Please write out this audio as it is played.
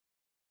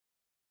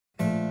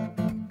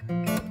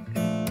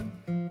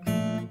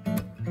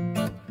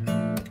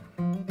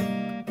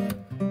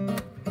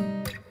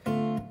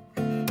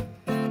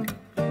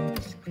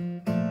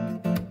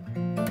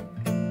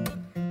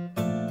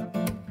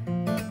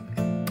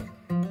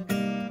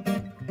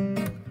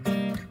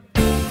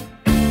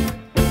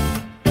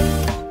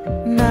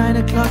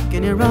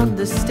walking around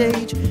the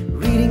stage,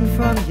 reading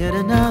from yet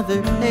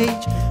another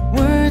page,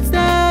 words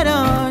that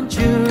aren't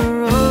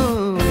your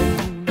own.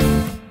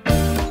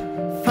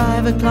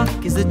 5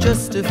 o'clock, is it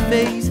just a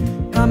phase,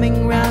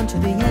 coming round to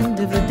the end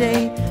of the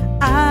day?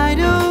 I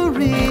don't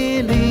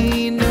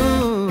really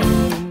know.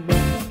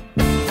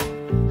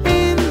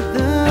 In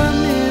the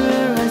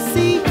mirror I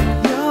see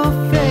your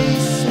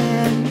face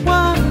and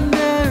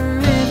wonder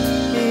if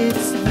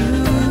it's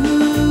you,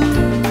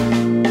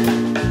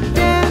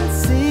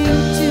 dancing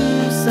to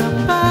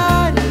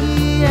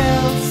somebody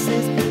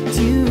else's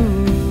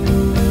tune.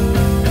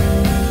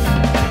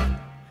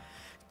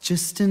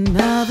 Just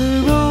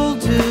another role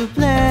to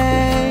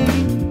play,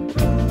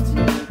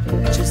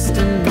 just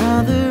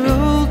another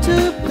role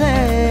to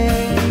play,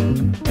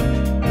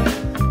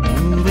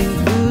 moving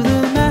through the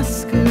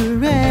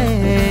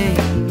masquerade,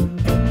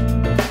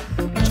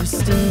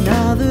 just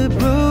another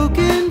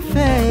broken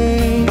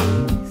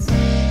face.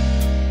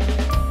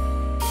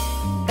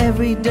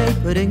 Every day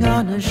putting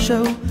on a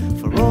show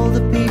for all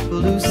the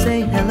people who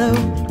say hello.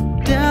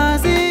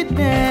 Does it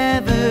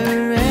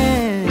never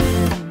end?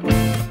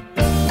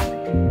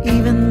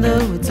 Even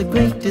though it's a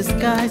great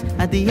disguise,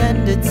 at the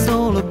end it's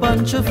all a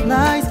bunch of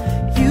lies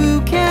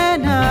you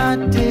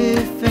cannot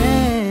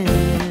defend.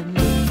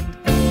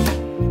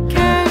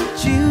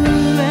 Can't you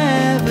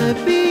ever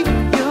be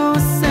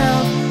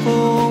yourself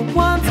for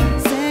once?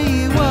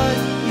 Say what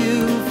you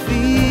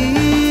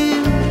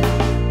feel.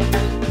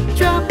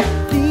 Drop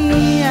the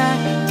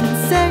act and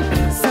say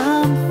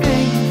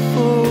something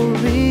for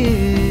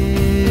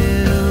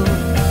real.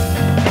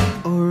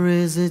 Or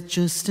is it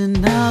just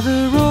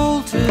another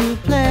role to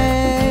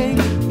play?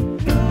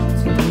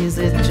 Is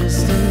it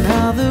just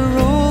another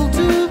role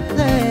to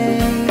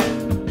play?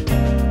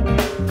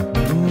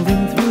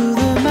 Moving through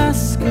the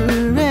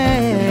masquerade,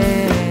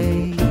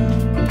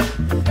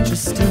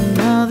 just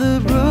another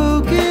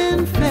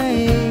broken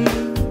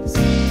face.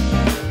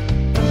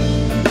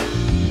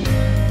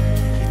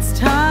 It's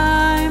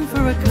time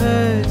for a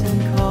curtain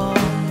call.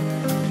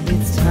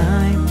 It's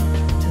time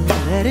to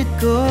let it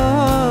go.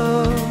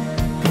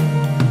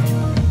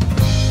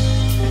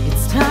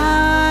 It's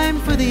time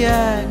for the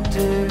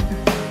actor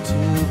to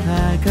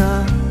pack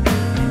up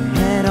and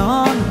head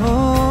on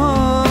home.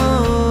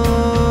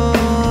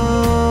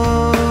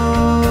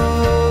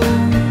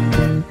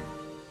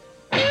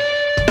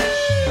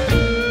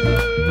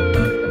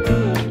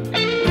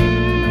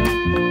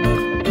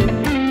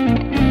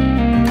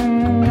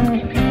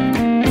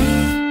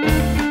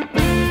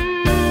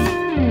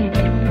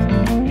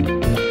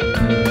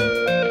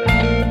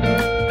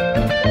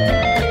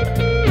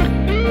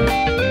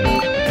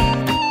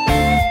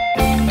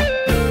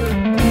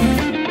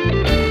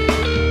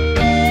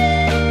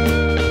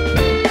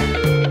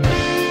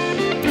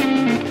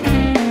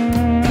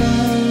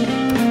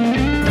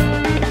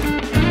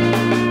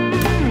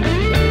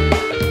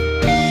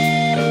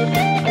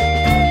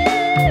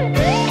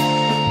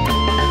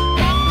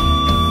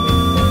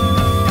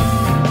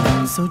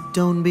 So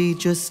don't be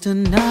just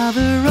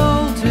another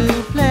role to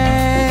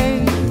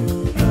play.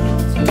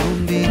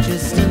 Don't be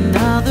just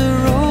another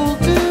role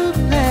to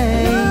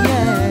play.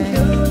 Yeah.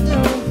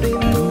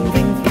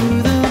 Moving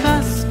through the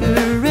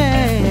masquerade,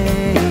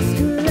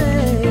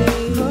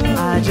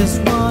 I just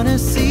wanna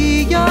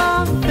see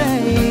your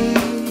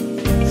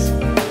face.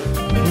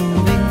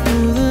 Moving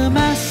through the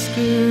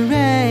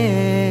masquerade,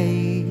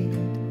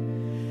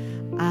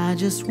 I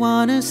just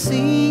wanna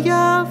see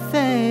your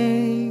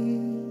face.